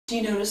Do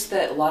you notice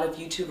that a lot of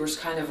YouTubers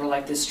kind of are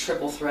like this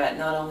triple threat?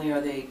 Not only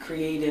are they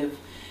creative,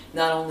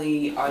 not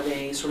only are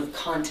they sort of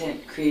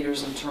content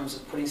creators in terms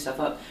of putting stuff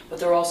up, but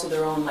they're also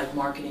their own like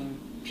marketing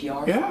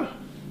PR. Yeah.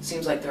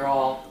 Seems like they're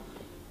all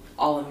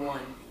in one.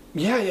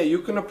 Yeah, you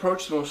can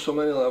approach them on so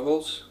many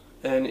levels,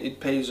 and it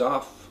pays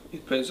off.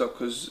 It pays off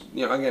because,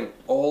 you know, again,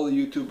 all the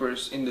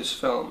YouTubers in this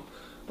film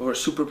were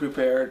super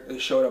prepared. They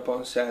showed up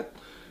on set,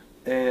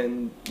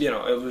 and you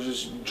know, it was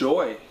just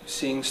joy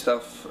seeing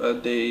stuff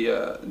they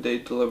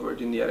delivered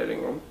in the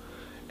editing room.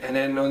 And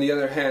then on the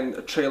other hand,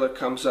 a trailer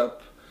comes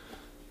up,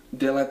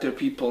 they let their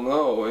people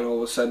know, and all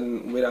of a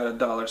sudden, without a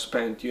dollar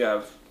spent, you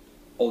have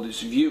all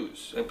these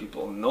views, and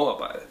people know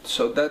about it.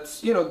 So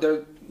that's, you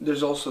know,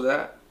 there's also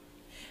that.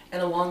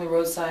 And Along the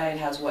Roadside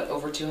has what,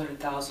 over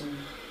 200,000?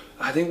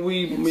 I think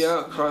we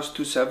crossed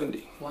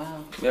 270.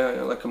 Wow.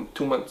 Yeah, like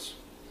 2 months.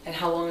 And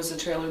how long has the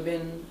trailer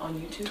been on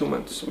YouTube? 2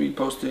 months. We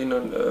posted it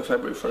on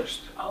February 1st.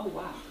 Oh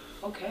wow.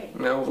 Okay.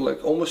 Now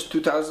like almost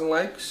 2,000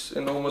 likes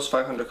and almost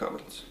 500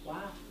 comments.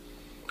 Wow.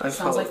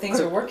 Sounds like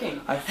things are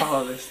working. I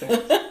follow this thing.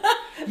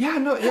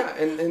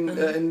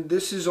 And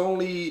this is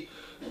only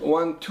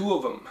 2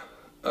 of them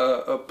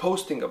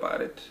posting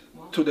about it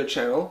to their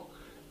channel,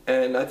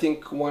 and I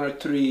think 1 or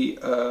 3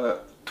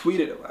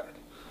 tweeted about it.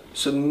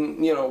 So,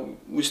 you know,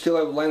 we still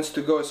have lengths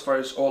to go as far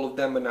as all of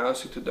them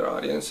announcing to their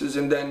audiences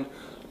and then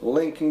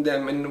linking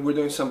them, and we're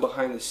doing some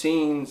behind the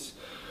scenes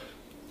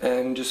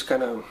and just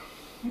kind of,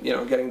 you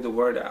know, getting the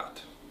word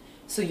out.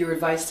 So your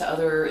advice to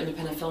other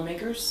independent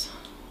filmmakers?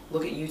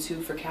 Look at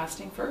YouTube for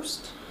casting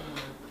first?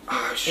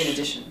 In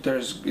addition?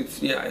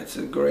 It's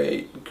a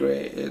great,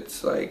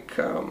 it's like,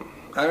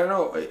 I don't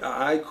know,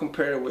 I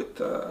compare it with,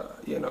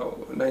 you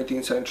know,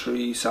 19th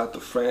century south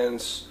of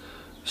France,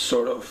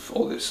 sort of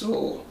all these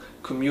little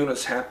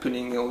communas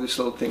happening, all these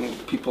little things,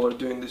 people are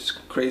doing these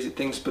crazy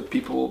things, but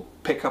people will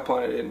pick up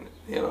on it in,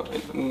 you know,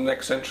 in the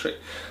next century.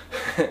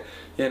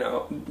 You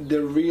know,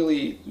 they're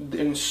really,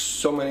 in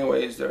so many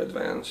ways, they're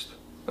advanced.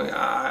 Like,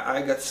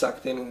 I got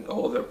sucked in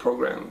all of their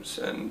programs,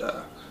 and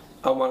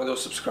I'm one of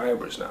those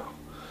subscribers now.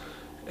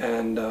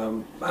 And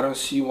I don't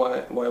see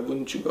why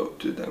wouldn't you go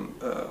to them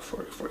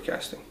for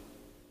casting.